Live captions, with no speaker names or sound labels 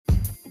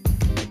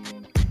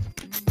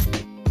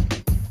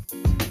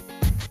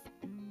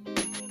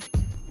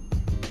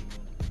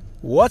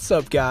What's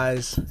up,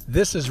 guys?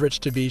 This is Rich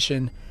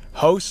Tabishan,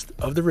 host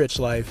of The Rich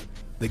Life,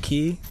 the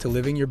key to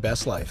living your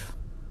best life.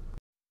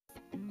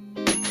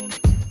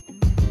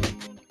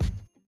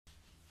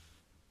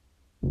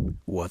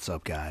 What's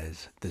up,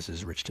 guys? This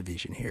is Rich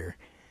Tabishan here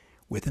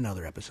with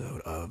another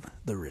episode of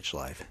The Rich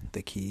Life,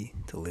 the key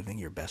to living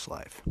your best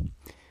life.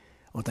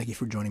 Well, thank you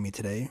for joining me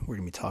today. We're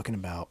going to be talking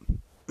about,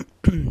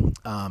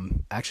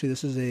 actually,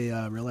 this is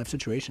a real life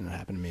situation that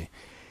happened to me.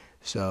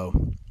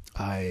 So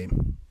I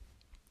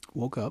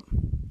woke up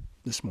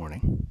this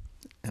morning,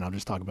 and I'll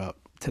just talk about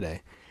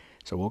today.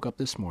 So I woke up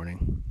this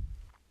morning,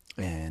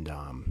 and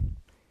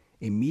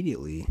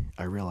immediately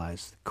I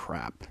realized,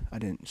 crap, I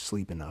didn't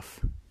sleep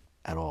enough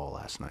at all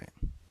last night.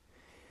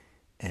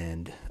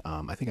 And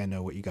I think I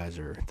know what you guys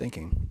are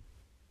thinking.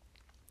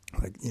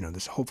 Like, you know,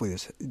 this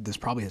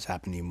probably has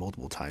happened to you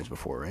multiple times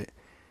before, right?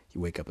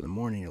 You wake up in the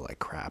morning, you're like,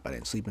 crap, I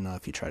didn't sleep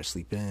enough. You try to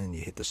sleep in,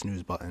 you hit the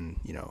snooze button,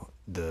 you know,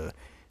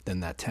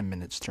 then that 10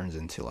 minutes turns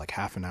into like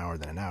half an hour,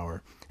 then an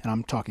hour. And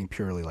I'm talking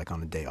purely like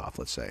on a day off,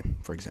 let's say,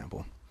 for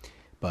example.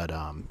 But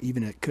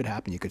even it could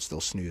happen, you could still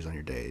snooze on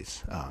your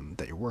days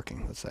that you're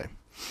working, let's say.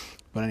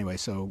 But anyway,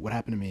 so what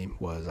happened to me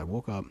was I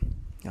woke up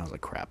and I was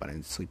like, crap, I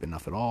didn't sleep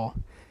enough at all.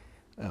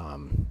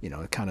 You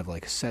know, it kind of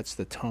like sets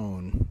the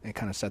tone. It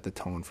kind of set the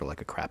tone for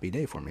like a crappy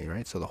day for me,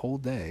 right? So the whole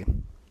day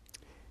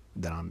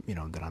that I'm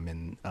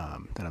in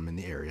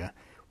the area,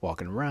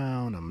 walking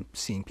around, I'm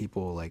seeing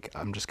people, like,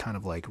 I'm just kind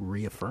of like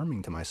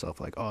reaffirming to myself,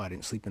 like, oh, I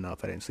didn't sleep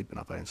enough.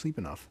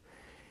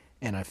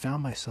 And I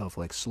found myself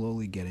like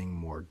slowly getting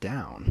more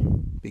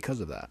down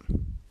because of that.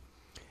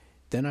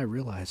 Then I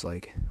realized,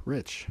 like,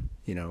 Rich,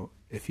 you know,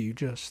 if you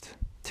just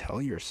tell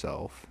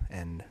yourself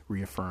and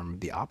reaffirm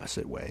the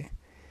opposite way,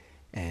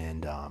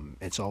 and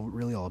it's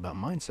really all about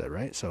mindset,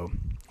 right? So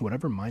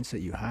whatever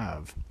mindset you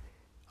have,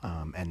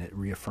 and it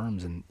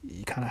reaffirms, and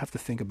you kind of have to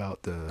think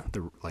about the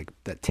like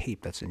that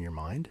tape that's in your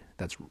mind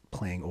that's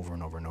playing over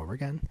and over and over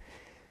again.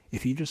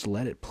 If you just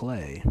let it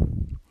play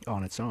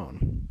on its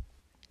own,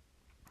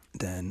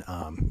 then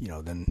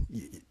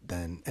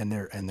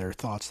there are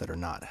thoughts that are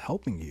not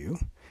helping you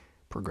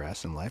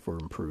progress in life or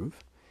improve,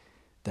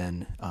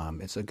 then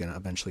it's going to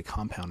eventually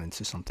compound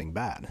into something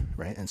bad,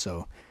 right? And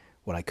so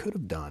what I could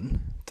have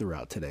done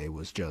throughout today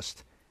was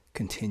just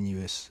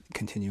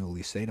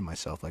continually say to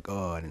myself, like,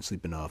 oh, I didn't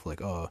sleep enough,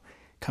 like, oh,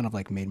 kind of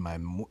like made my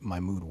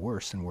mood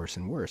worse and worse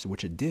and worse,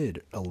 which it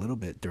did a little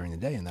bit during the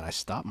day, and then I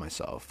stopped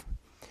myself.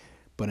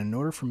 But in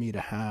order for me to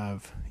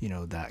have, you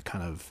know, that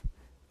kind of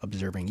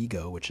observing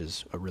ego, which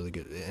is a really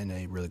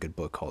good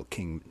book called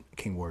King,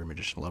 Warrior,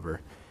 Magician,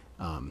 Lover,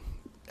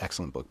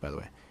 excellent book, by the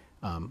way,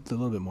 a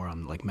little bit more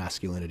on like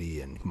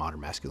masculinity and modern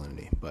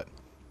masculinity, but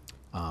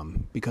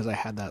because I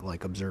had that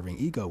like observing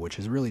ego, which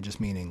is really just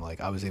meaning like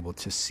I was able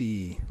to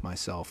see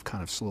myself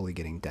kind of slowly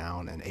getting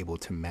down and able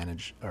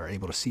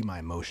to see my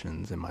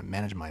emotions and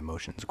manage my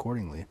emotions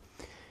accordingly.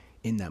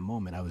 In that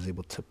moment, I was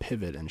able to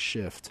pivot and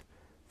shift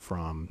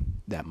from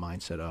that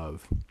mindset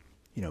of,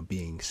 you know,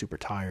 being super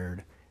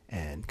tired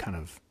and kind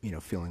of, you know,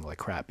 feeling like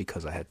crap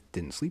because I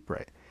didn't sleep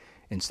right.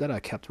 Instead, I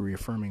kept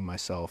reaffirming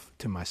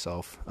to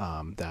myself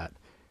that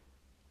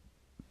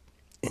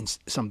in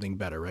something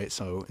better, right?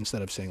 So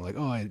instead of saying like,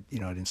 oh, I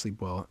didn't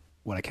sleep well,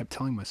 what I kept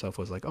telling myself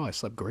was like, oh, I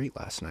slept great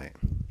last night,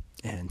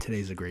 and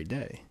today's a great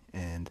day.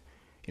 And,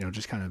 you know,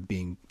 just kind of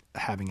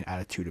having an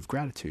attitude of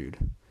gratitude,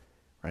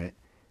 right?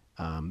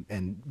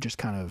 And just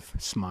kind of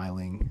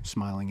smiling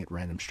at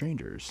random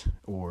strangers,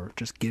 or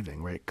just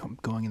giving, right?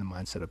 Going in the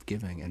mindset of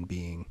giving and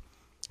being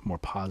more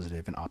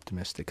positive and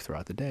optimistic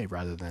throughout the day,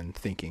 rather than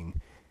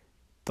thinking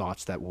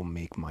thoughts that will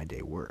make my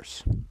day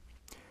worse.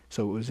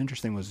 So what was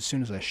interesting was as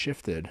soon as I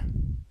shifted,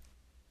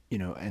 you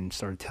know, and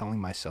started telling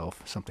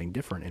myself something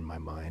different in my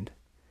mind,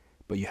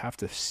 but you have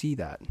to see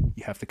that.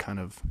 You have to kind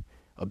of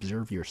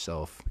observe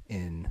yourself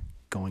in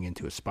going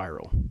into a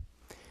spiral.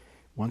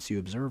 Once you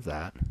observe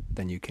that,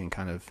 then you can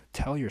kind of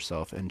tell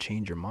yourself and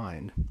change your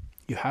mind.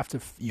 You have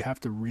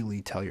to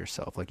really tell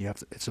yourself, like,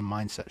 it's a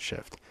mindset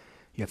shift.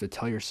 You have to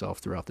tell yourself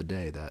throughout the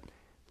day that,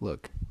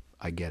 look,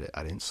 I get it,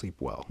 I didn't sleep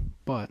well.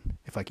 But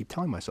if I keep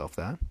telling myself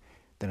that,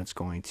 then it's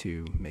going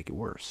to make it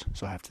worse.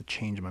 So I have to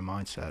change my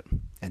mindset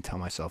and tell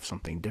myself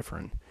something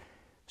different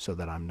so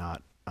that I'm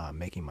not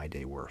making my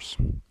day worse.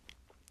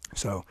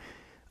 So,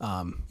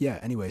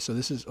 anyway, so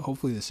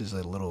hopefully this is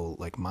a little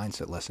like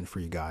mindset lesson for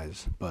you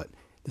guys, but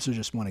this is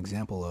just one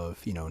example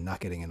of, you know,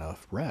 not getting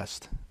enough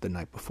rest the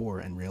night before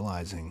and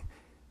realizing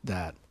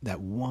that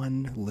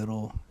one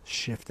little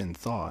shift in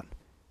thought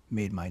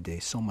made my day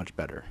so much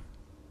better.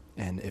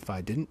 And if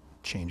I didn't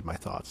change my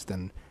thoughts,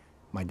 then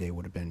my day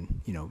would have been,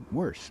 you know,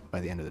 worse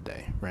by the end of the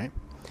day, right?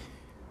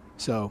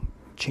 So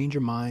change your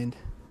mind,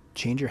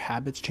 change your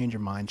habits, change your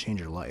mind, change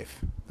your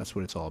life. That's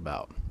what it's all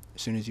about.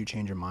 As soon as you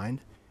change your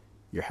mind,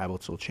 your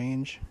habits will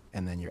change,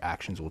 and then your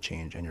actions will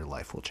change, and your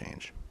life will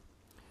change.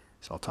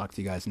 So I'll talk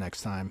to you guys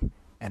next time,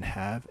 and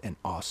have an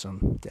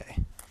awesome day.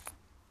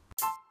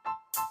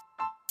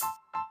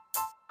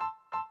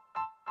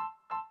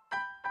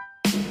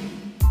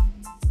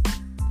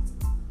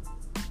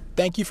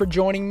 thank you for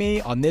joining me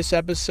on this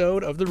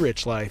episode of The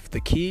Rich Life,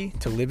 the key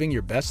to living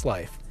your best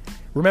life.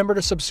 Remember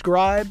to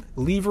subscribe,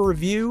 leave a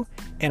review,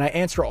 and I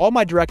answer all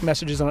my direct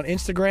messages on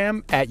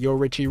Instagram at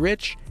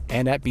YourRichieRich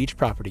and at Beach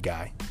Property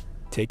Guy.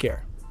 Take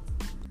care.